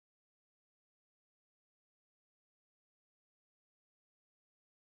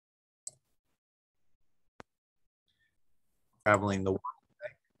traveling the world.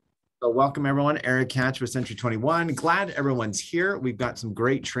 So welcome everyone, Eric Hatch with Century 21. Glad everyone's here. We've got some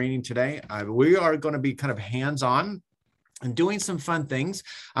great training today. We are going to be kind of hands-on and doing some fun things.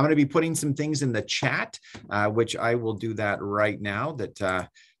 I'm going to be putting some things in the chat, which I will do that right now.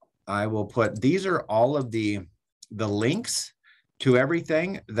 I will put, these are all of the links to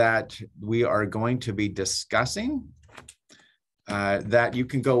everything that we are going to be discussing. That you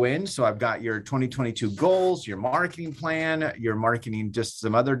can go in. So I've got your 2022 goals, your marketing plan, your marketing, just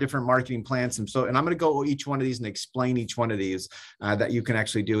some other different marketing plans. And I'm going to go each one of these and explain each one of these that you can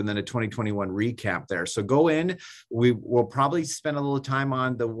actually do. And then a 2021 recap there. So go in, we will probably spend a little time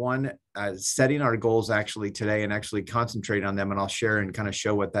on the one setting our goals actually today and actually concentrate on them. And I'll share and kind of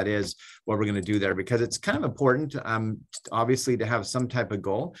show what that is, what we're going to do there, because it's kind of important, obviously, to have some type of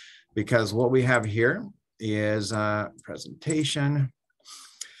goal, because what we have here is presentation.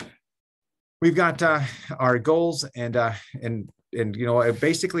 We've got our goals and you know,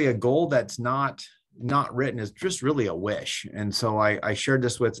 basically a goal that's not written is just really a wish. And so I shared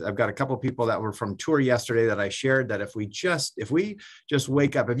this with, I've got a couple of people that were from tour yesterday that I shared that if we just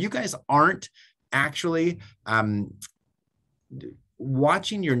wake up, if you guys aren't actually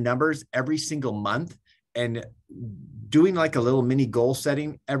watching your numbers every single month and doing like a little mini goal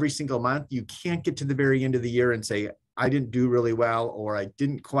setting every single month, you can't get to the very end of the year and say, I didn't do really well, or I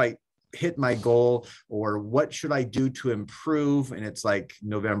didn't quite hit my goal, or what should I do to improve? And it's like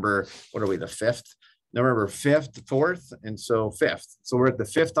November, what are we, the 5th? November 5th, 4th, and so 5th. So we're at the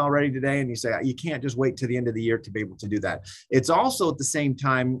 5th already today, and you say, you can't just wait to the end of the year to be able to do that. It's also at the same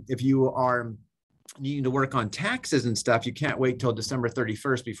time, if you are needing to work on taxes and stuff, you can't wait till December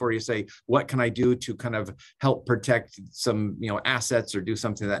 31st before you say, what can I do to kind of help protect some, you know, assets or do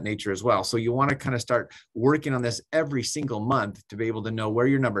something of that nature as well. So you want to kind of start working on this every single month to be able to know where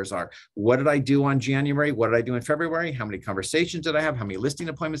your numbers are. What did I do on January? What did I do in February? How many conversations did I have? How many listing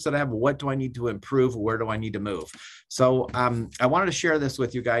appointments did I have? What do I need to improve? Where do I need to move? So I wanted to share this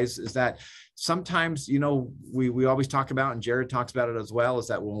with you guys, is that sometimes, you know, we always talk about, and Jared talks about it as well, is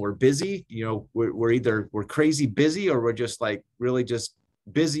that when we're busy, you know, we're either crazy busy, or we're just like really just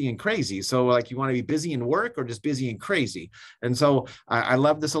busy and crazy. So like, you want to be busy in work or just busy and crazy. And so I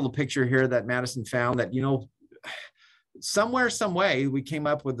love this little picture here that Madison found, that, you know, somewhere, some way, we came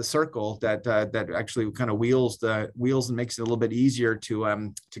up with the circle that actually kind of wheels and makes it a little bit easier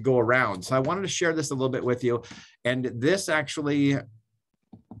to go around. So I wanted to share this a little bit with you. And this actually,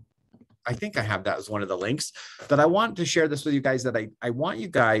 I think I have that as one of the links, that I want to share this with you guys, that I want you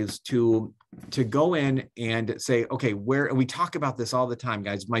guys to go in and say, okay, where, and we talk about this all the time,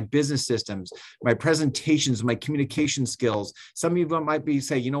 guys, my business systems, my presentations, my communication skills. Some of you might be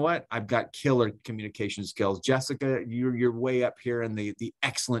say, you know what, I've got killer communication skills. Jessica, you're way up here in the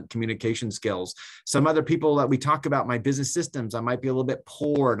excellent communication skills. Some other people that we talk about, my business systems, I might be a little bit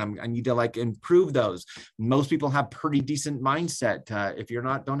poor and I need to like improve those. Most people have pretty decent mindset. If you're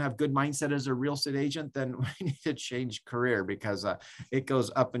don't have good mindset as a real estate agent, then we need to change career, because it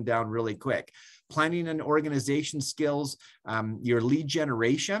goes up and down really quick. Planning and organization skills, your lead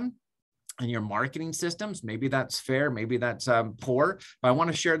generation, and your marketing systems. Maybe that's fair, maybe that's poor, but I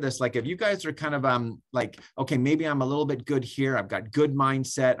want to share this. Like, if you guys are kind of like, okay, maybe I'm a little bit good here, I've got good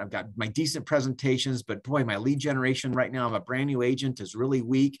mindset, I've got my decent presentations, but boy, my lead generation right now, I'm a brand new agent, is really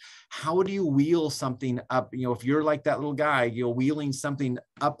weak. How do you wheel something up? You know, if you're like that little guy, you're wheeling something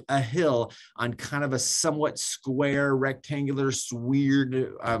up a hill on kind of a somewhat square, rectangular, weird,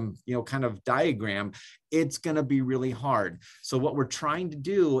 you know, kind of diagram, it's going to be really hard. So what we're trying to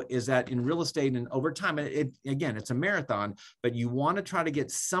do is that in real estate, and over time, again, it's a marathon, but you want to try to get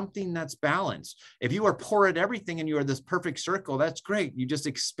something that's balanced. If you are poor at everything and you are this perfect circle, that's great. You just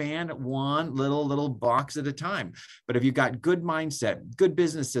expand one little box at a time. But if you've got good mindset, good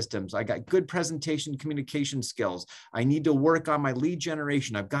business systems, I got good presentation communication skills, I need to work on my lead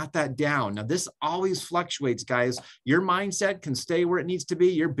generation, I've got that down. Now, this always fluctuates, guys. Your mindset can stay where it needs to be.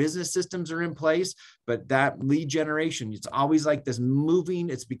 Your business systems are in place, but that lead generation, it's always like this moving.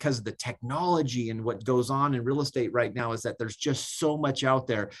 It's because of the technology and what goes on in real estate right now, is that there's just so much out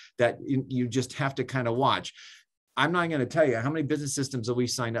there that you just have to kind of watch. I'm not going to tell you how many business systems have we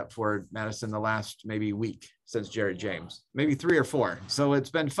signed up for, Madison, the last maybe week since Jared James, maybe 3 or 4. So it's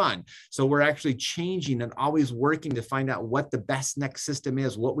been fun. So we're actually changing and always working to find out what the best next system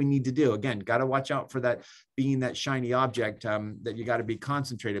is, what we need to do. Again, got to watch out for that being that shiny object that you got to be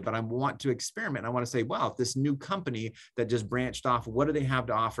concentrated. But I want to experiment. I want to say, wow, if this new company that just branched off, what do they have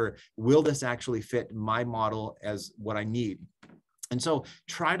to offer? Will this actually fit my model as what I need? And so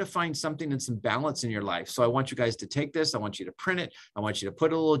try to find something and some balance in your life. So I want you guys to take this. I want you to print it. I want you to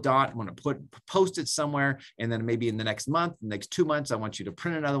put a little dot. I want to post it somewhere. And then maybe in the next month, the next 2 months, I want you to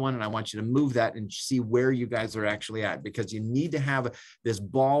print another one. And I want you to move that and see where you guys are actually at, because you need to have this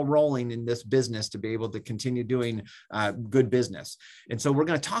ball rolling in this business to be able to continue doing good business. And so we're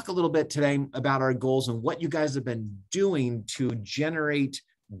going to talk a little bit today about our goals and what you guys have been doing to generate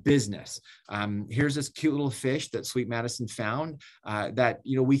business. Here's this cute little fish that Sweet Madison found that,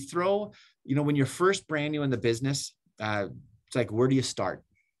 we throw, when you're first brand new in the business, it's like, where do you start?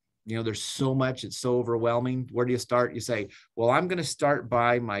 There's so much, it's so overwhelming. Where do you start? You say, well, I'm going to start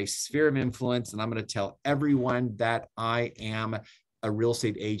by my sphere of influence, and I'm going to tell everyone that I am a real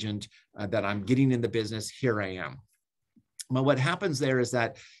estate agent, that I'm getting in the business. Here I am. Well, what happens there is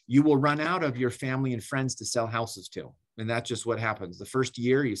that you will run out of your family and friends to sell houses to. And that's just what happens. The first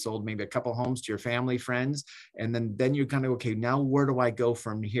year you sold maybe a couple homes to your family, friends, and then you're kind of, okay, now where do I go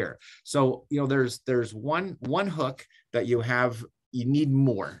from here? So, there's one hook that you have, you need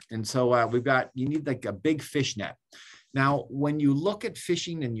more. And so you need like a big fish net. Now, when you look at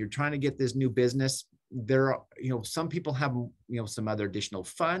fishing and you're trying to get this new business, there are, some people have, some other additional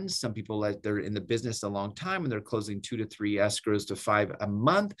funds. Some people, they're in the business a long time and they're closing 2 to 3 escrows to 5 a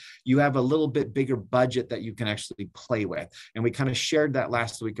month. You have a little bit bigger budget that you can actually play with. And we kind of shared that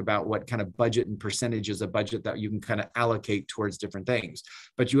last week about what kind of budget and percentages of budget that you can kind of allocate towards different things.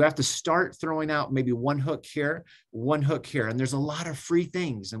 But you have to start throwing out maybe one hook here. And there's a lot of free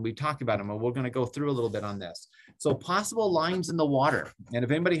things. And we talk about them, and we're going to go through a little bit on this. So possible lines in the water. And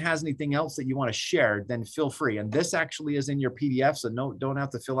if anybody has anything else that you want to share, then feel free. And this actually is in your PDF, so don't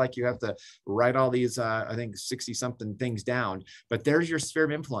have to feel like you have to write all these, I think 60 something things down, but there's your sphere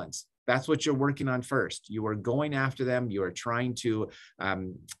of influence. That's what you're working on first. You are going after them. You are trying to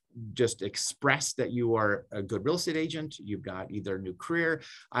just express that you are a good real estate agent. You've got either a new career.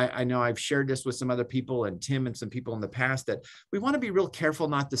 I know I've shared this with some other people, and Tim and some people in the past, that we want to be real careful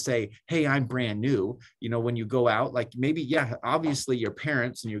not to say, hey, I'm brand new. When you go out, like maybe, yeah, obviously your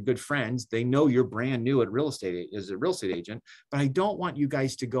parents and your good friends, they know you're brand new at real estate as a real estate agent, but I don't want you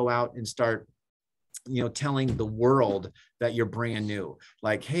guys to go out and start telling the world that you're brand new.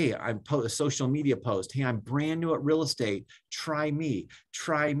 Like, hey, I post a social media post. Hey, I'm brand new at real estate. Try me.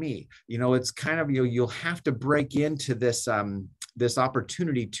 It's kind of, you'll have to break into this, this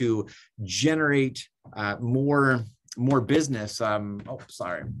opportunity to generate more business. Oh,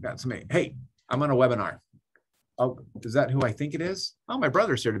 sorry, got somebody. Hey, I'm on a webinar. Oh, is that who I think it is? Oh, my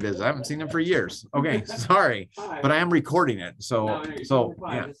brother's here to visit. I haven't seen him for years. Okay, sorry, but I am recording it. So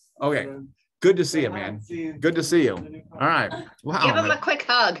yeah. Okay. Good to see you, man. Good to see you. All right. Wow. Give him a quick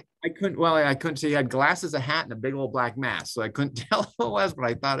hug. I couldn't see. He had glasses, a hat, and a big old black mask. So I couldn't tell who it was, but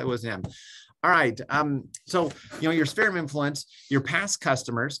I thought it was him. All right. So, your sphere of influence, your past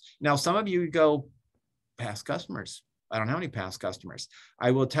customers. Now, some of you go, past customers. I don't have any past customers.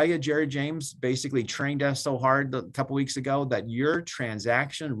 I will tell you, Jared James basically trained us so hard a couple weeks ago that your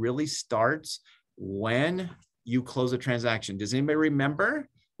transaction really starts when you close a transaction. Does anybody remember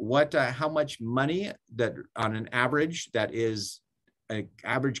how much money that on an average, that is an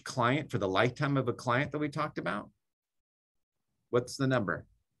average client for the lifetime of a client that we talked about? What's the number?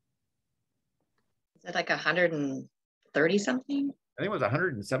 Is it like 130 something? I think it was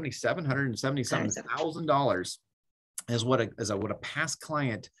 177, 170 something $1,000 is what a past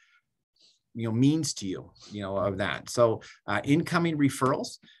client means to you, of that. So incoming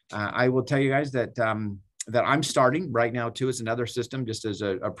referrals, I will tell you guys that that I'm starting right now too, is another system, just as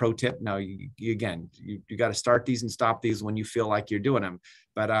a pro tip. Now, you got to start these and stop these when you feel like you're doing them.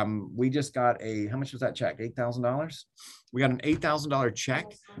 But we just got how much was that check? $8,000. We got an $8,000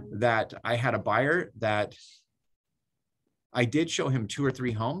 check that I had a buyer that I did show him 2 or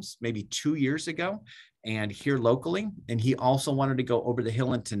 3 homes, maybe 2 years ago, and here locally. And he also wanted to go over the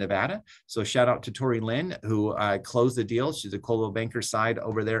hill into Nevada. So shout out to Tori Lynn, who closed the deal. She's a Coldwell Banker side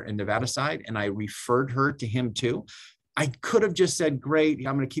over there in Nevada side. And I referred her to him too. I could have just said, great,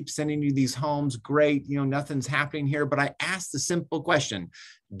 I'm going to keep sending you these homes. Great. Nothing's happening here. But I asked the simple question,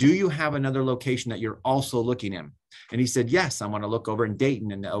 do you have another location that you're also looking in? And he said, yes, I want to look over in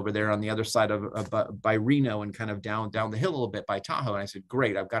Dayton and over there on the other side of by Reno and kind of down the hill a little bit by Tahoe. And I said,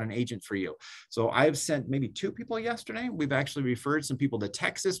 great, I've got an agent for you. So I've sent maybe 2 people yesterday. We've actually referred some people to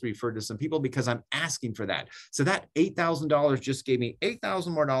Texas, referred to some people because I'm asking for that. So that $8,000 just gave me $8,000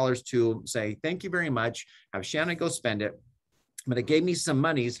 more to say, thank you very much. Have Shannon go spend it. but it gave me some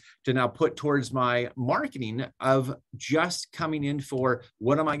monies to now put towards my marketing of just coming in for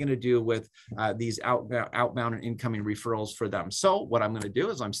what am I going to do with these outbound and incoming referrals for them. So what I'm going to do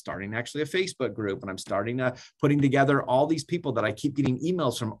is I'm starting actually a Facebook group, and I'm starting putting together all these people that I keep getting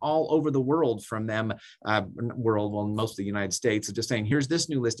emails from all over the world from them, well, most of the United States, just saying, here's this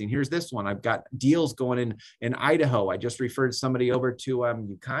new listing, here's this one. I've got deals going in Idaho. I just referred somebody over to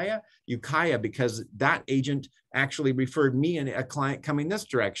Ukiah, because that agent actually referred me and a client coming this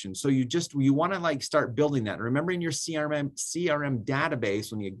direction. So you want to like start building that. Remember in your CRM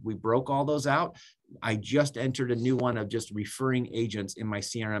database, when we broke all those out, I just entered a new one of just referring agents in my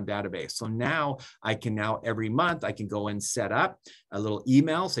CRM database. So now I can every month I can go and set up a little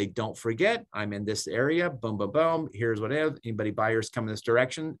email, say, don't forget, I'm in this area, boom, boom, boom. Here's what it is. Anybody buyers come in this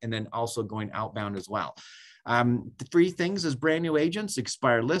direction, and then also going outbound as well. The free things as brand new agents,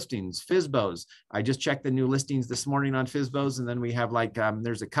 expired listings, FSBOs. I just checked the new listings this morning on FSBOs, and then we have like,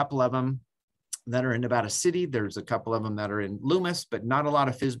 there's a couple of them that are in Nevada City. There's a couple of them that are in Loomis, but not a lot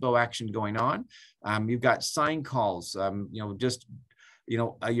of FSBO action going on. You've got sign calls,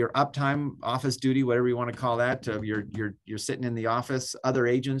 your uptime, office duty, whatever you want to call that. You're sitting in the office, other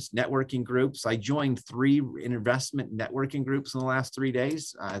agents, networking groups. I joined 3 investment networking groups in the last 3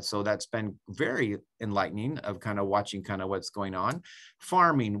 days. So that's been very enlightening of kind of watching kind of what's going on.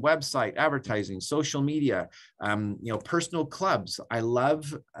 Farming, website, advertising, social media, personal clubs. I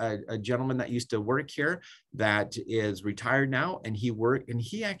love a gentleman that used to work here that is retired now, and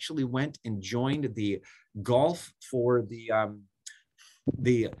he actually went and joined the golf for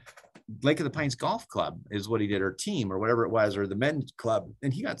the Lake of the Pines Golf Club is what he did, or team, or whatever it was, or the men's club.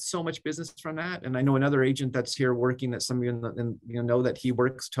 And he got so much business from that. And I know another agent that's here working, that some of you know that he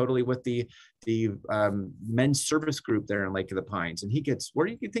works totally with the men's service group there in Lake of the Pines. And he gets, where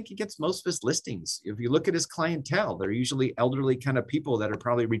do you think he gets most of his listings? If you look at his clientele, they're usually elderly kind of people that are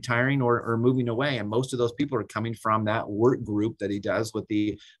probably retiring or moving away. And most of those people are coming from that work group that he does with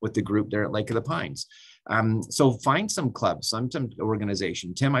the group there at Lake of the Pines. So find some clubs, some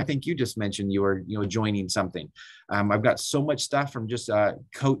organization. Tim, I think you just mentioned you were, joining something. I've got so much stuff from just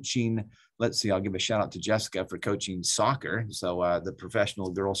coaching. Let's see, I'll give a shout out to Jessica for coaching soccer. So the professional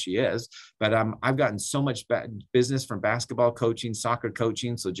girl she is, but I've gotten so much business from basketball coaching, soccer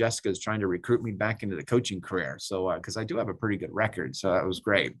coaching. So Jessica is trying to recruit me back into the coaching career. So, cause I do have a pretty good record. So that was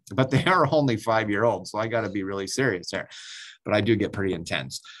great, but they are only 5-year-olds. So I got to be really serious there, but I do get pretty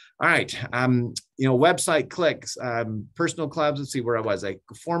intense. All right. Website clicks, personal clubs. Let's see where I was. Like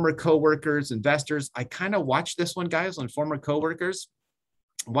former coworkers, investors. I kind of watch this one, guys, on former coworkers.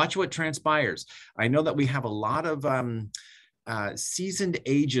 Watch what transpires. I know that we have a lot of seasoned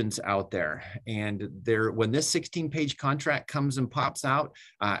agents out there, and when this 16-page contract comes and pops out,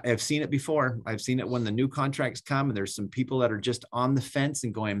 I've seen it before. I've seen it when the new contracts come, and there's some people that are just on the fence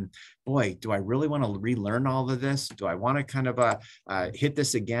and going, boy, do I really want to relearn all of this? Do I want to kind of hit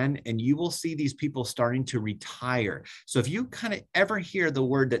this again? And you will see these people starting to retire. So if you kind of ever hear the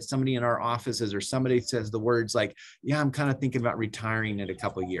word that somebody in our offices or somebody says the words like, yeah, I'm kind of thinking about retiring in a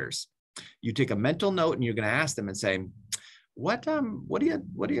couple of years, you take a mental note and you're going to ask them and say, what are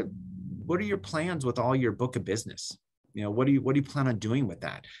your plans with all your book of business? What do you plan on doing with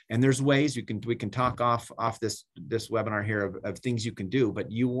that? And there's ways we can talk off this webinar here of things you can do,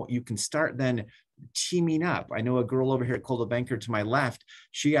 but you can start then teaming up. I know a girl over here at Coldwell Banker to my left,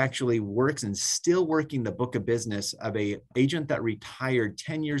 she actually works and still working the book of business of a agent that retired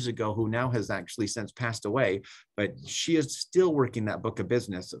 10 years ago, who now has actually since passed away, but she is still working that book of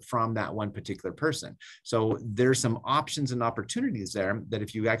business from that one particular person. So there's some options and opportunities there that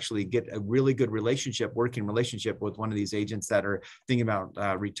if you actually get a really good working relationship with one of these agents that are thinking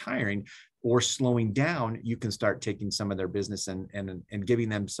about retiring or slowing down, you can start taking some of their business and giving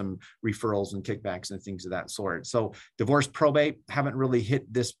them some referrals and kickbacks and things of that sort. So divorce, probate, haven't really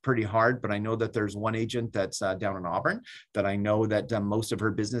hit this pretty hard, but I know that there's one agent that's down in Auburn that I know that most of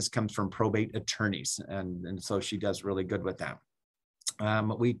her business comes from probate attorneys. And so she does really good with that.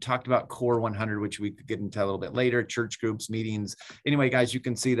 We talked about Core 100, which we could get into a little bit later, church groups, meetings. Anyway, guys, you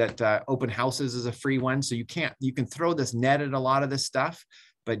can see that open houses is a free one. So you can throw this net at a lot of this stuff,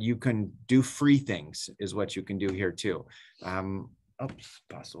 but you can do free things is what you can do here too.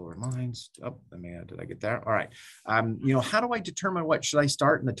 Possible reminds. Did I get there? All right. How do I determine what should I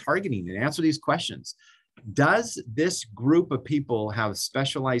start in the targeting and answer these questions? Does this group of people have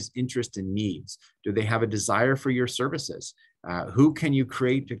specialized interest and needs? Do they have a desire for your services? Who can you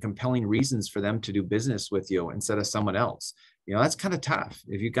create the compelling reasons for them to do business with you instead of someone else? That's kind of tough.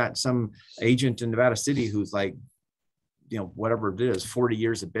 If you've got some agent in Nevada City who's like whatever it is, 40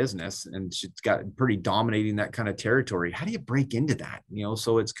 years of business, and she's got pretty dominating that kind of territory. How do you break into that?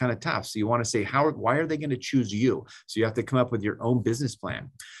 So it's kind of tough. So you want to say, why are they going to choose you? So you have to come up with your own business plan.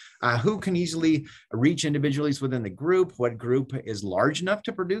 Who can easily reach individuals within the group? What group is large enough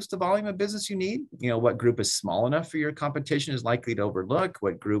to produce the volume of business you need? What group is small enough for your competition is likely to overlook?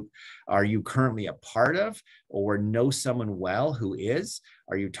 What group are you currently a part of or know someone well who is?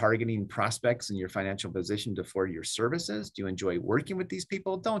 Are you targeting prospects in your financial position to afford your services? Do you enjoy working with these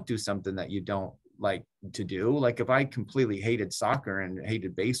people? Don't do something that you don't like to do. Like if I completely hated soccer and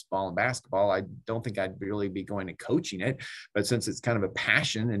hated baseball and basketball, I don't think I'd really be going and coaching it. But since it's kind of a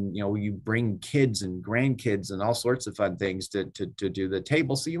passion, and you bring kids and grandkids and all sorts of fun things to do the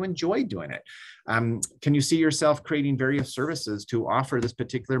table, so you enjoy doing it. Can you see yourself creating various services to offer this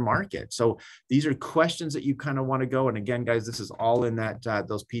particular market? So these are questions that you kind of want to go. And again, guys, this is all in that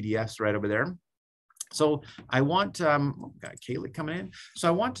those PDFs right over there. So I want, got Kayla coming in. So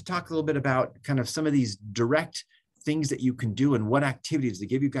I want to talk a little bit about kind of some of these direct things that you can do and what activities to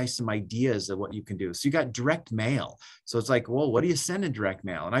give you guys some ideas of what you can do. So you got direct mail. So it's like, well, what do you send in direct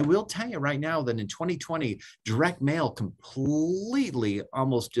mail? And I will tell you right now that in 2020, direct mail completely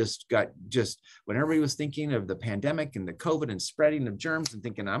almost when everybody was thinking of the pandemic and the COVID and spreading of germs and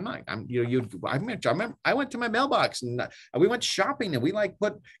thinking, I went to my mailbox and we went shopping and we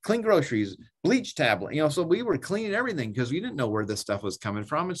put clean groceries, bleach tablet, so we were cleaning everything because we didn't know where this stuff was coming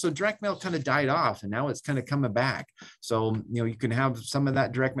from. And so direct mail kind of died off and now it's kind of coming back. So, you can have some of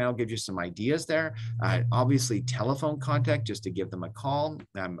that direct mail, give you some ideas there. Obviously telephone contact, just to give them a call.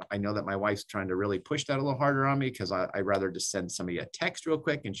 I know that my wife's trying to really push that a little harder on me because I'd rather just send somebody a text real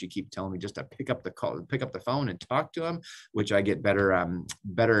quick. And she keeps telling me just to pick up the phone and talk to them, which I get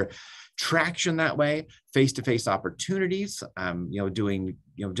better traction that way. Face-to-face opportunities,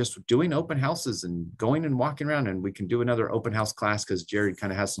 just doing open houses and going and walking around. And we can do another open house class because Jared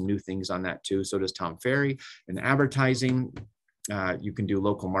kind of has some new things on that too. So does Tom Ferry. And advertising, you can do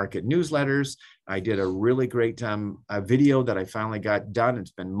local market newsletters. I did a really great video that I finally got done.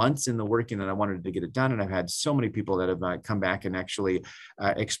 It's been months in the working and I wanted to get it done. And I've had so many people that have come back and actually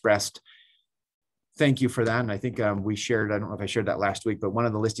expressed thank you for that. And I think we shared, I don't know if I shared that last week, but one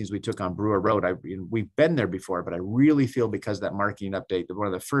of the listings we took on Brewer Road, we've been there before, but I really feel because of that marketing update, one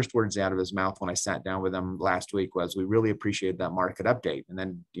of the first words out of his mouth when I sat down with him last week was, we really appreciate that market update. And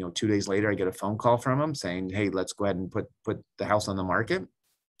then, 2 days later, I get a phone call from him saying, hey, let's go ahead and put the house on the market.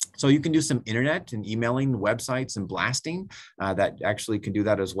 So you can do some internet and emailing websites and blasting that actually can do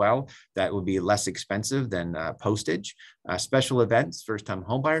that as well. That would be less expensive than postage. Special events, first time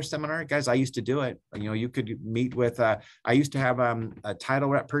homebuyer seminar. Guys, I used to do it. You could meet with, I used to have a title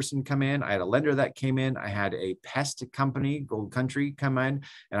rep person come in. I had a lender that came in. I had a pest company, Gold Country, come in.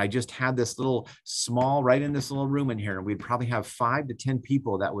 And I just had this little small, right in this little room in here. And we'd probably have 5 to 10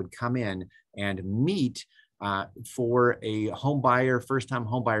 people that would come in and meet for a first-time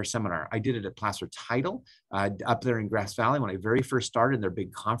home buyer seminar. I did it at Placer Title up there in Grass Valley when I very first started in their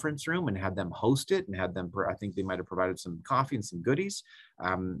big conference room and had them host it and had them, I think they might've provided some coffee and some goodies.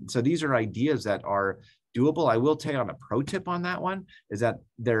 So these are ideas that are doable. I will tell you on a pro tip on that one is that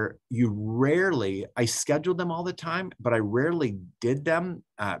I scheduled them all the time, but I rarely did them.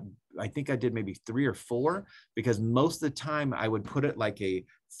 I think I did maybe 3 or 4 because most of the time I would put it like a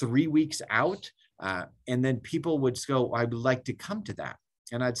 3 weeks out. And then people would go, I would like to come to that.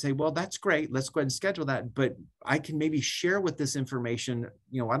 And I'd say, well, that's great. Let's go ahead and schedule that. But I can maybe share with this information.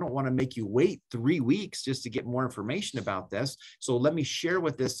 I don't want to make you wait 3 weeks just to get more information about this. So let me share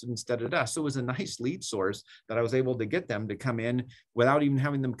with this instead of that. So it was a nice lead source that I was able to get them to come in without even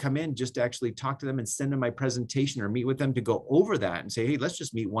having them come in, just to actually talk to them and send them my presentation or meet with them to go over that and say, hey, let's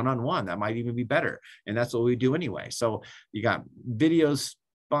just meet one-on-one. That might even be better. And that's what we do anyway. So you got videos,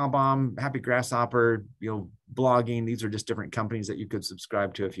 BombBomb, Happy Grasshopper, blogging. These are just different companies that you could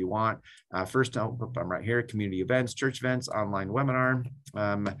subscribe to if you want. First, I'm right here, community events, church events, online webinar.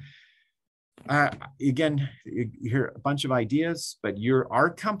 Again, you hear a bunch of ideas, but our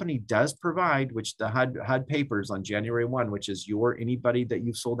company does provide, which the HUD papers on January 1, which is anybody that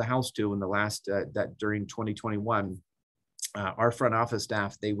you've sold a house to in the last, that during 2021, our front office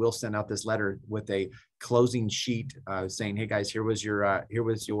staff, they will send out this letter with a closing sheet saying, hey guys, here was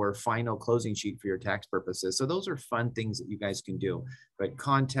your final closing sheet for your tax purposes. So those are fun things that you guys can do. But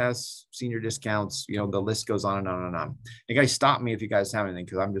contests, senior discounts, the list goes on and on and on. You guys stop me if you guys have anything,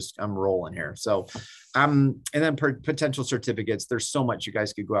 because I'm rolling here. So and then potential certificates. There's so much you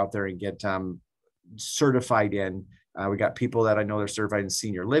guys could go out there and get certified in. We got people that I know they're certified in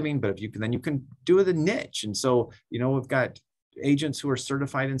senior living, but if you can, then you can do the niche. And so, we've got agents who are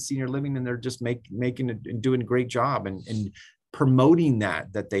certified in senior living, and they're just making and doing a great job and promoting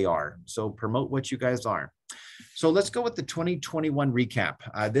that they are. So promote what you guys are. So let's go with the 2021 recap.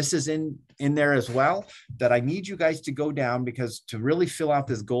 This is in there as well, that I need you guys to go down, because to really fill out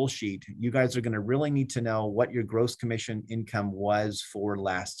this goal sheet, you guys are going to really need to know what your gross commission income was for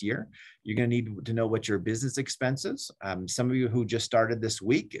last year. You're going to need to know what your business expenses. Some of you who just started this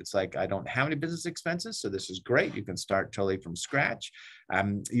week, it's like, I don't have any business expenses. So this is great. You can start totally from scratch.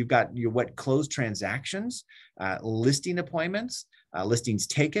 You've got your what closed transactions, listing appointments, listings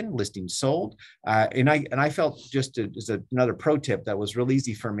taken, listings sold. And I felt, just as another pro tip that was real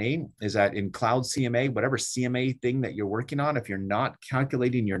easy for me, is that in Cloud CMA, whatever CMA thing that you're working on, if you're not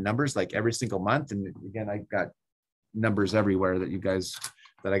calculating your numbers like every single month, and again, I've got numbers everywhere that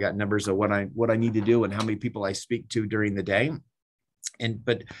I got numbers of what I need to do and how many people I speak to during the day.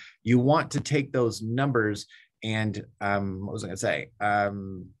 But you want to take those numbers and what was I going to say?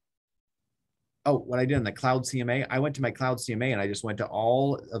 Oh, what I did in the Cloud CMA, I went to my Cloud CMA and I just went to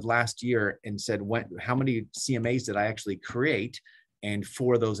all of last year and said, how many CMAs did I actually create, and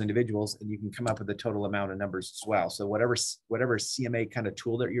for those individuals, and you can come up with the total amount of numbers as well. So whatever CMA kind of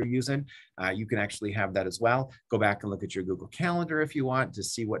tool that you're using, you can actually have that as well. Go back and look at your Google Calendar if you want to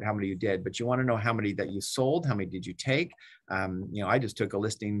see how many you did, but you want to know how many that you sold, how many did you take. I just took a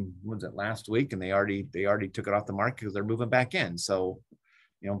listing, was it last week, and they already took it off the market because they're moving back in. So,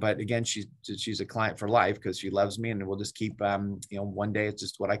 but again, she's a client for life because she loves me, and we'll just keep, one day it's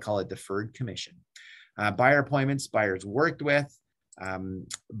just what I call a deferred commission. Buyer appointments, buyers worked with,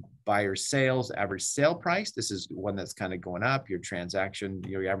 buyer sales, average sale price. This is one that's kind of going up. Your transaction,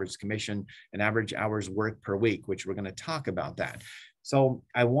 your average commission, and average hours worked per week, which we're going to talk about that. So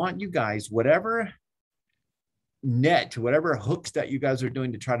I want you guys, whatever hooks that you guys are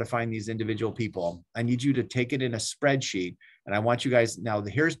doing to try to find these individual people, I need you to take it in a spreadsheet. And I want you guys, now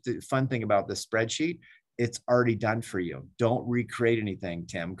here's the fun thing about this spreadsheet. It's already done for you. Don't recreate anything,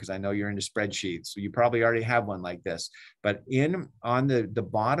 Tim, because I know you're into spreadsheets. So you probably already have one like this. But on the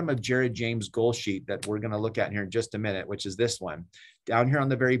bottom of Jared James' goal sheet that we're going to look at here in just a minute, which is this one, down here on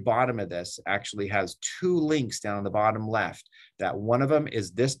the very bottom of this actually has two links down on the bottom left. That one of them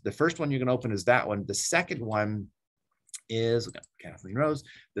is this. The first one you're going to open is that one. The second one is Kathleen Rose.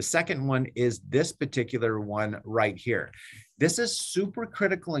 The second one is this particular one right here. This is super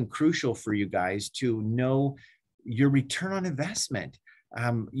critical and crucial for you guys to know your return on investment.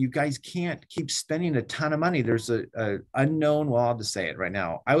 You guys can't keep spending a ton of money. There's a unknown, well, I'll just say it right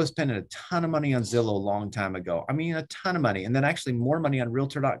now. I was spending a ton of money on Zillow a long time ago. I mean, a ton of money. And then actually more money on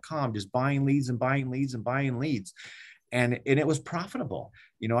Realtor.com, just buying leads and buying leads and buying leads. And it was profitable.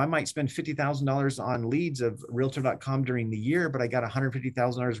 I might spend $50,000 on leads of Realtor.com during the year, but I got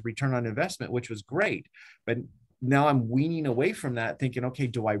 $150,000 return on investment, which was great. But now I'm weaning away from that, thinking, okay,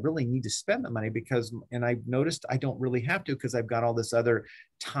 do I really need to spend the money? And I've noticed I don't really have to, because I've got all this other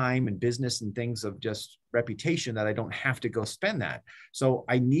time and business and things of just reputation that I don't have to go spend that. So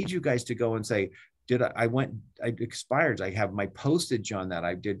I need you guys to go and say, I expired. I have my postage on that.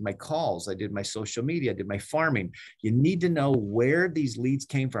 I did my calls. I did my social media. I did my farming. You need to know where these leads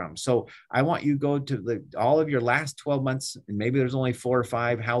came from. So I want you to go to all of your last 12 months, and maybe there's only 4 or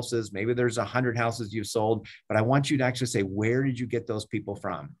 5 houses. Maybe there's 100 houses you've sold, but I want you to actually say, where did you get those people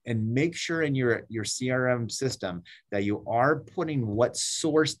from? And make sure in your CRM system that you are putting what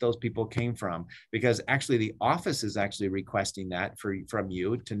source those people came from, because actually the office is actually requesting that from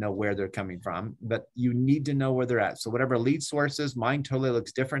you to know where they're coming from. But you need to know where they're at. So whatever lead sources, mine totally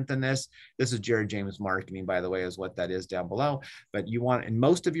looks different than this. This is Jared James Marketing, by the way, is what that is down below. But you want, and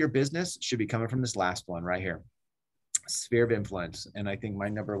most of your business should be coming from this last one right here, sphere of influence. And I think my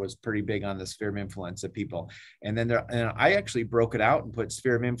number was pretty big on the sphere of influence of people. And then I actually broke it out and put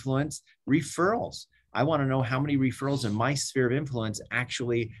sphere of influence referrals. I want to know how many referrals in my sphere of influence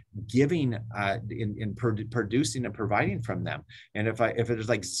actually giving in producing and providing from them. And if it is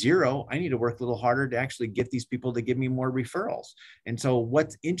like 0, I need to work a little harder to actually get these people to give me more referrals. And so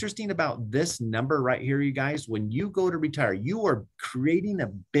what's interesting about this number right here, you guys, when you go to retire, you are creating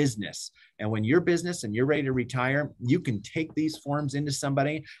a business. And when your business and you're ready to retire, you can take these forms into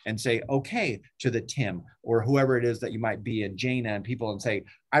somebody and say, okay, to the Tim or whoever it is that you might be, and Jana and people, and say,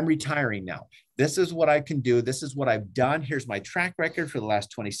 I'm retiring now. This is what I can do. This is what I've done. Here's my track record for the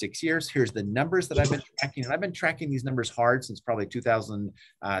last 26 years. Here's the numbers that I've been tracking. And I've been tracking these numbers hard since probably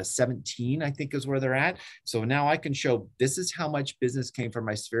 2017, I think is where they're at. So now I can show this is how much business came from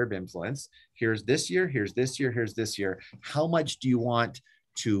my sphere of influence. Here's this year, here's this year, here's this year. How much do you want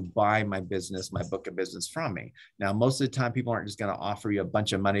to buy my business, my book of business from me. Now, most of the time, people aren't just going to offer you a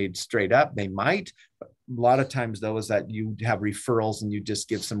bunch of money straight up. They might, but a lot of times though, is that you have referrals and you just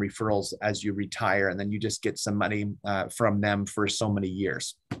give some referrals as you retire, and then you just get some money from them for so many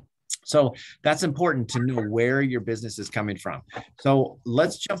years. So that's important to know where your business is coming from. So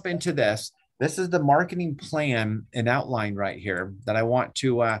let's jump into this. This is the marketing plan and outline right here that I want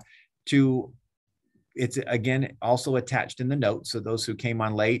to it's again also attached in the notes. So those who came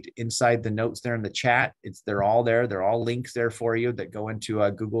on late, inside the notes there in the chat, they're all there. They're all links there for you that go into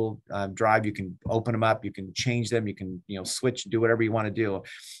a Google Drive. You can open them up, you can change them, you can switch, do whatever you want to do.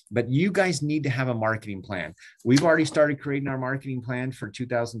 But you guys need to have a marketing plan. We've already started creating our marketing plan for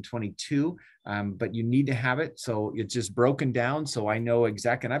 2022. But you need to have it. So it's just broken down. So I know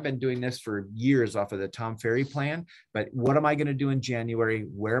exactly, and I've been doing this for years off of the Tom Ferry plan, but what am I going to do in January?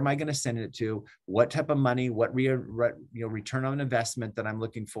 Where am I going to send it to? What type of money, what return on investment that I'm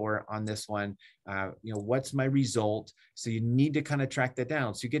looking for on this one? What's my result? So you need to kind of track that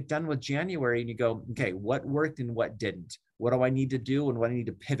down. So you get done with January and you go, okay, what worked and what didn't? What do I need to do and what I need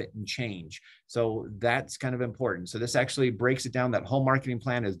to pivot and change? So that's kind of important. So this actually breaks it down. That whole marketing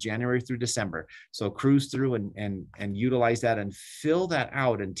plan is January through December. So cruise through and utilize that and fill that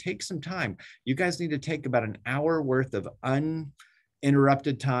out and take some time. You guys need to take about an hour worth of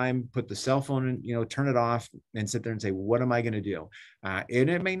uninterrupted time, put the cell phone in, turn it off and sit there and say, what am I going to do? And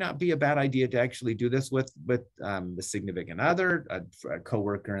it may not be a bad idea to actually do this with the significant other, a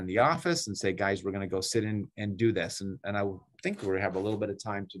coworker in the office, and say, guys, we're going to go sit in and do this. And I think we're going to have a little bit of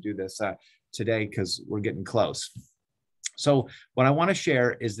time to do this today because we're getting close. So what I want to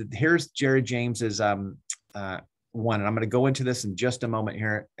share is that here's Jared James's one, and I'm going to go into this in just a moment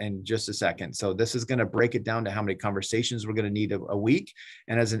here in just a second. So this is going to break it down to how many conversations we're going to need a week.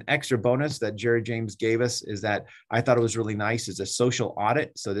 And as an extra bonus that Jared James gave us is that I thought it was really nice is a social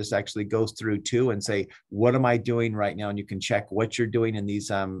audit. So this actually goes through too and say, what am I doing right now? And you can check what you're doing in these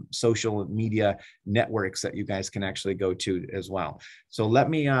social media networks that you guys can actually go to as well. So let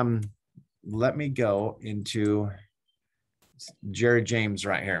me go into Jared James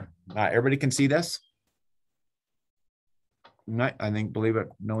right here. Everybody can see this? I think, believe it,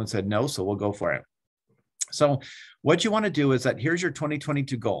 no one said no, so we'll go for it. So what you want to do is that here's your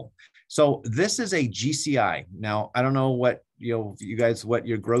 2022 goal. So this is a GCI. Now, I don't know what, you guys, what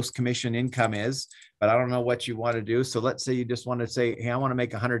your gross commission income is, but I don't know what you want to do. So let's say you just want to say, hey, I want to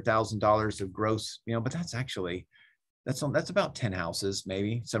make $100,000 of gross, but that's actually, that's about 10 houses,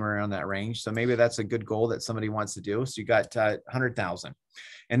 maybe somewhere around that range. So maybe that's a good goal that somebody wants to do. So you got 100,000.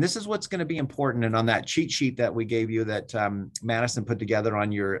 And this is what's going to be important. And on that cheat sheet that we gave you that Madison put together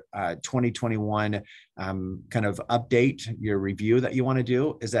on your 2021 kind of update, your review that you want to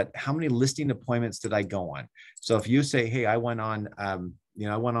do is that how many listing appointments did I go on? So if you say, hey, I went on,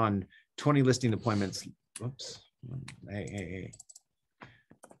 I went on 20 listing appointments. Whoops. Hey.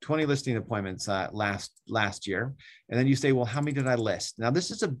 20 listing appointments last year. And then you say, well, how many did I list? Now,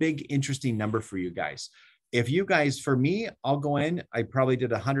 this is a big, interesting number for you guys. If you guys, for me, I'll go in, I probably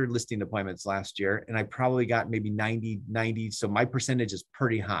did 100 listing appointments last year, and I probably got maybe 90. So my percentage is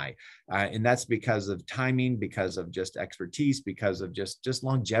pretty high. And that's because of timing, because of just expertise, because of just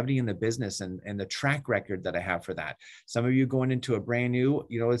longevity in the business and the track record that I have for that. Some of you going into a brand new,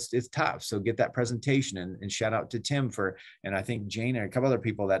 it's tough. So get that presentation and shout out to Tim and I think Jane and a couple other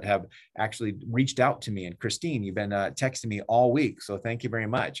people that have actually reached out to me. And Christine, you've been texting me all week. So thank you very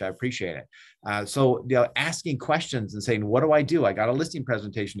much. I appreciate it. So asking questions and saying, what do I do? I got a listing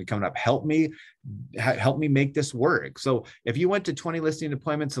presentation coming up. Help me make this work. So if you went to 20 listing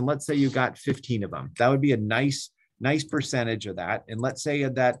appointments and let's say you got 15 of them, that would be a nice percentage of that. And let's say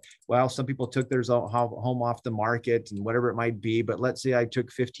that, well, some people took their home off the market and whatever it might be, but let's say I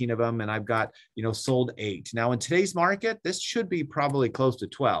took 15 of them and I've got, sold 8. Now in today's market, this should be probably close to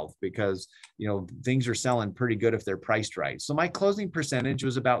 12 because, things are selling pretty good if they're priced right. So my closing percentage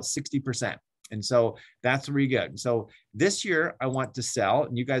was about 60%. And so that's really good. So this year I want to sell,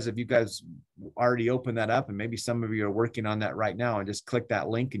 and if you guys already opened that up, and maybe some of you are working on that right now, and just click that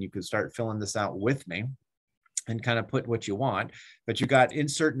link and you can start filling this out with me and kind of put what you want. But you got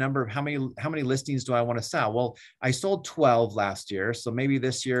insert number of how many listings do I want to sell? Well, I sold 12 last year. So maybe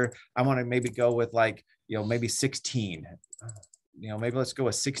this year I want to maybe go with maybe 16. Maybe let's go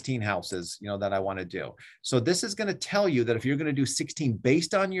with 16 houses, that I want to do. So this is going to tell you that if you're going to do 16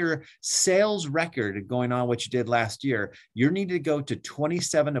 based on your sales record going on what you did last year, you need to go to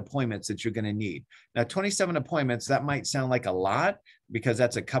 27 appointments that you're going to need. Now, 27 appointments, that might sound like a lot because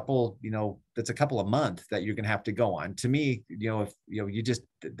that's a couple, that's a couple of months that you're going to have to go on. To me, if you just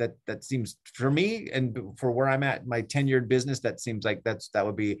that seems, for me and for where I'm at, my tenured business, that seems like that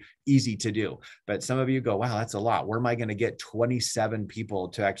would be easy to do. But some of you go, wow, that's a lot. Where am I going to get 27 people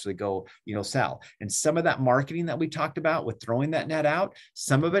to actually go, sell? And some of that marketing that we talked about with throwing that net out,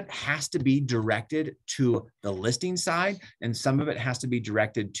 some of it has to be directed to the listing side, and some of it has to be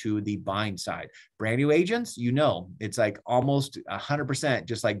directed to the buying side. Brand new agents, it's like almost 100%,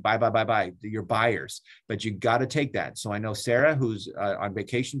 just like buy, your buyers, but you got to take that. So I know Sarah, who's on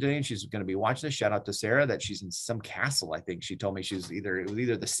vacation today, and she's going to be watching this. Shout out to Sarah, that she's in some castle. I think she told me it was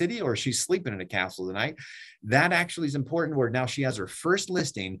either the city or she's sleeping in a castle tonight. That actually is important, where now she has her first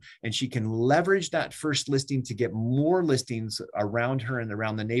listing and she can leverage that first listing to get more listings around her and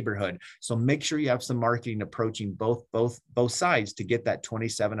around the neighborhood. So make sure you have some marketing approaching both sides to get that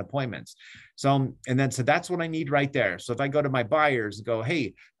 27 appointments. So that's what I need right there. So if I go to my buyers and go,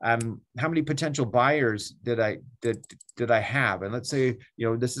 hey, how many potential buyers did I have? And let's say,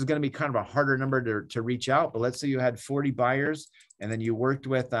 this is going to be kind of a harder number to reach out, but let's say you had 40 buyers and then you worked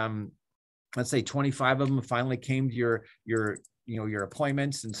with, let's say 25 of them finally came to your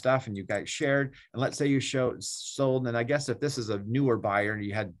appointments and stuff, and you guys shared. And let's say you sold, and I guess if this is a newer buyer and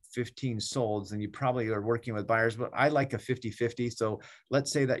you had 15 solds, then you probably are working with buyers, but I like a 50-50. So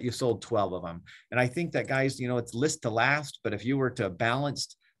let's say that you sold 12 of them. And I think that, guys, it's list to last, but if you were to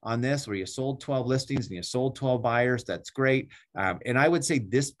balance on this, where you sold 12 listings and you sold 12 buyers, that's great. And I would say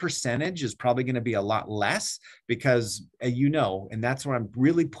this percentage is probably going to be a lot less, because and that's where I'm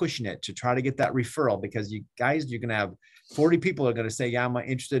really pushing it to try to get that referral, because you're going to have 40 people are going to say, yeah, I'm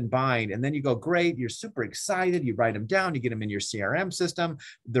interested in buying. And then you go, great, you're super excited. You write them down, you get them in your CRM system.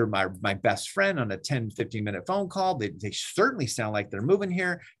 They're my best friend on a 10-15 minute phone call. They certainly sound like they're moving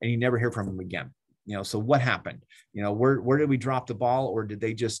here, and you never hear from them again. So what happened? Where did we drop the ball, or did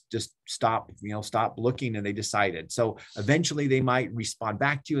they just stop looking and they decided? So eventually they might respond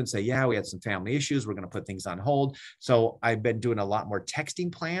back to you and say, yeah, we had some family issues, we're going to put things on hold. So I've been doing a lot more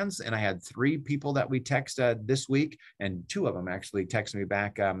texting plans, and I had 3 people that we texted this week, and 2 of them actually texted me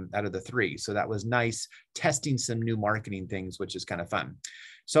back out of the 3. So that was nice, testing some new marketing things, which is kind of fun.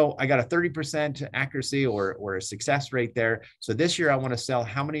 So I got a 30% accuracy or a success rate there. So this year I want to sell,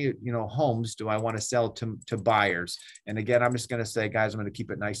 how many, homes do I want to sell to buyers? And again, I'm just going to say, guys, I'm going to keep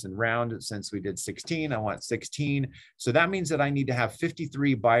it nice and round. Since we did 16, I want 16. So that means that I need to have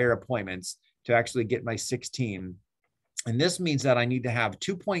 53 buyer appointments to actually get my 16. And this means that I need to have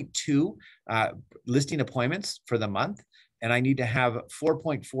 2.2 listing appointments for the month. And I need to have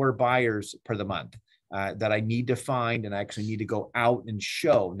 4.4 buyers per the month. That I need to find, and I actually need to go out and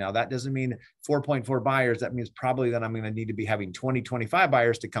show. Now, that doesn't mean 4.4 buyers. That means probably that I'm going to need to be having 25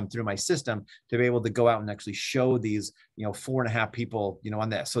 buyers to come through my system to be able to go out and actually show these, 4.5 people, on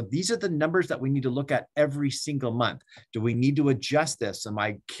this. So these are the numbers that we need to look at every single month. Do we need to adjust this? Am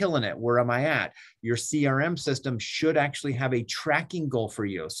I killing it? Where am I at? Your CRM system should actually have a tracking goal for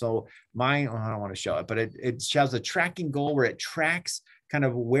you. So I don't want to show it, but it shows a tracking goal where it tracks kind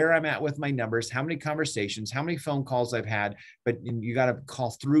of where I'm at with my numbers, how many conversations, how many phone calls I've had, but you got to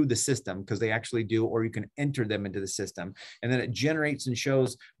call through the system, because they actually do, or you can enter them into the system. And then it generates and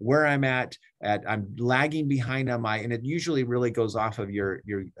shows where I'm at I'm lagging behind on and it usually really goes off of your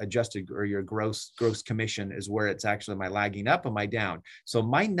adjusted or your gross commission is where it's actually, am I lagging up, am I down? So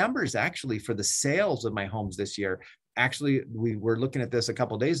my numbers actually for the sales of my homes this year, actually, we were looking at this a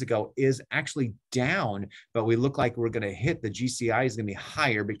couple of days ago, is actually down, but we look like we're going to hit, the GCI is going to be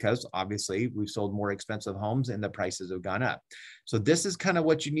higher because obviously we've sold more expensive homes and the prices have gone up. So this is kind of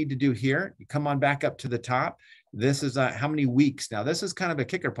what you need to do here. You come on back up to the top. This is how many weeks. Now, this is kind of a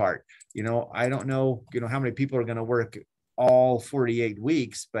kicker part. I don't know, how many people are going to work all 48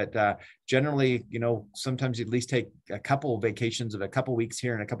 weeks, but generally, sometimes you at least take a couple of vacations of a couple of weeks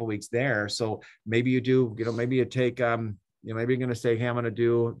here and a couple of weeks there. So maybe you do, maybe you take, maybe you're going to say, hey, I'm going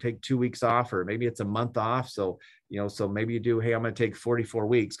to take 2 weeks off, or maybe it's a month off. So, so maybe you do, hey, I'm going to take 44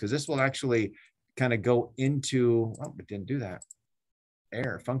 weeks, because this will actually kind of go into, oh, it didn't do that.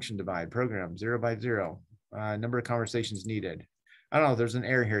 Error, function divide, program 0 by 0, number of conversations needed. I don't know, there's an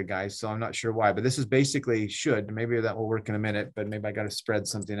error here, guys, so I'm not sure why, but this is basically maybe that will work in a minute, but maybe I got to spread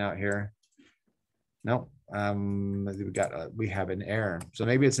something out here. No, we have an error. So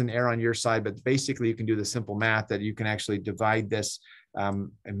maybe it's an error on your side, but basically you can do the simple math that you can actually divide this,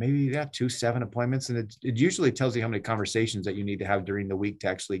 and maybe you have 7 appointments, and it usually tells you how many conversations that you need to have during the week to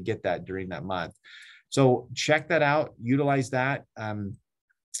actually get that during that month. So check that out, utilize that.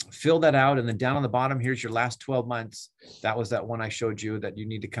 fill that out. And then down on the bottom, here's your last 12 months. That was that one I showed you that you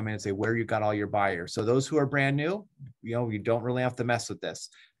need to come in and say where you got all your buyers. So those who are brand new, you don't really have to mess with this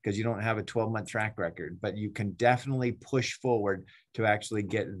because you don't have a 12-month track record, but you can definitely push forward to actually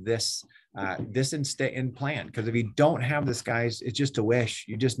get this in plan. Because if you don't have this, guys, it's just a wish.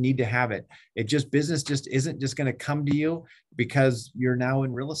 You just need to have it. Business just isn't just going to come to you because you're now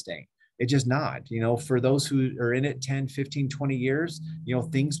in real estate. It's just not, for those who are in it 10, 15, 20 years,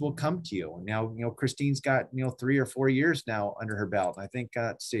 things will come to you. Now, Christine's got, 3 or 4 years now under her belt. I think,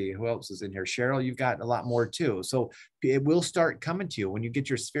 let's see, who else is in here? Cheryl, you've got a lot more too. So it will start coming to you when you get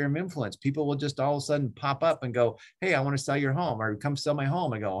your sphere of influence. People will just all of a sudden pop up and go, hey, I want to sell your home, or come sell my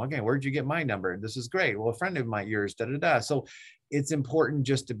home. I go, okay, where'd you get my number? This is great. Well, a friend of mine, yours, So it's important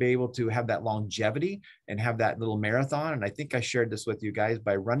just to be able to have that longevity and have that little marathon. And I think I shared this with you guys,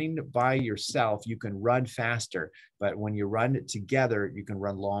 by running by yourself, you can run faster, but when you run it together, you can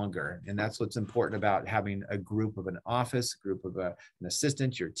run longer. And that's what's important about having a group of an office, a group of an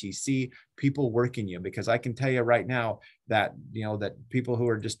assistant, your TC, people working you, because I can tell you right now that, that people who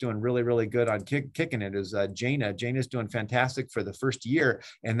are just doing really, really good on kicking it is Jana. Jana's doing fantastic for the first year.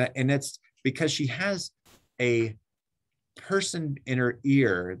 And it's because she has a person in her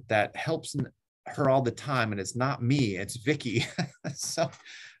ear that helps her all the time, and it's not me, it's Vicky. so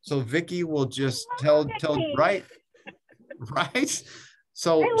Vicky will just tell right.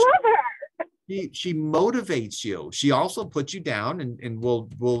 So I love her. She motivates you. She also puts you down and will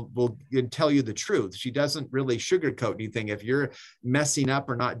tell you the truth. She doesn't really sugarcoat anything. If you're messing up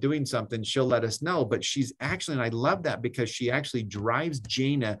or not doing something, she'll let us know. But she's actually, and I love that, because she actually drives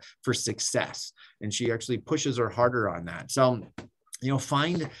Jana for success, and she actually pushes her harder on that. So,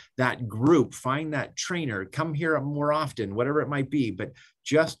 find that group, find that trainer, come here more often, whatever it might be, but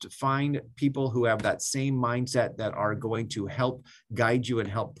just find people who have that same mindset that are going to help guide you and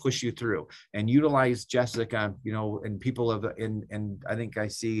help push you through, and utilize Jessica, and people and I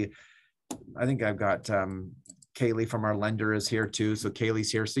think I've got, Kaylee from our lender is here too. So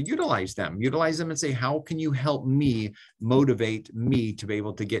Kaylee's here. So utilize them and say, how can you help me motivate me to be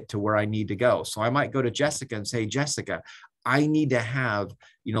able to get to where I need to go? So I might go to Jessica and say, Jessica, I need to have,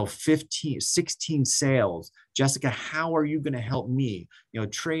 16 sales. Jessica, how are you going to help me?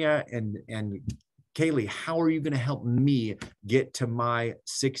 Treya and Kaylee, how are you going to help me get to my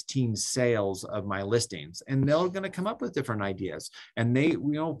 16 sales of my listings? And they're going to come up with different ideas, and they,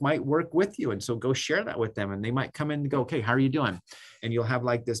 might work with you. And so go share that with them, and they might come in and go, okay, how are you doing? And you'll have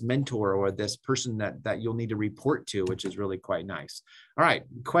like this mentor or this person that you'll need to report to, which is really quite nice. All right.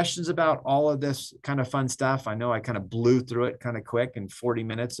 Questions about all of this kind of fun stuff? I know I kind of blew through it kind of quick in 40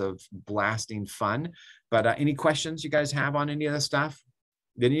 minutes of blasting fun, but any questions you guys have on any of this stuff?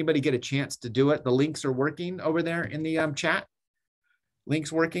 Did anybody get a chance to do it? The links are working over there in the chat. Links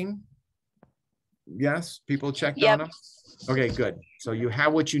working? Yes, people checked on them. Okay, good. So you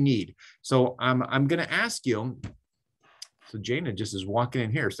have what you need. So I'm going to ask you. So Jana just is walking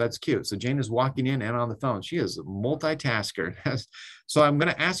in here. So that's cute. So Jana's walking in and on the phone. She is a multitasker. So I'm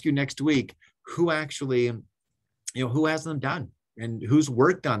going to ask you next week who actually, who has them done, and who's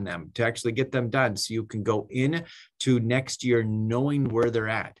worked on them to actually get them done, so you can go in to next year knowing where they're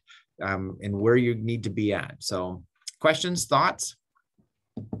at, and where you need to be at. So questions, thoughts?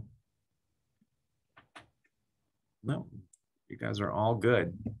 No, you guys are all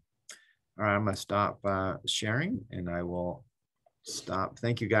good. All right, I'm going to stop sharing, and I will stop.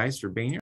 Thank you guys for being here.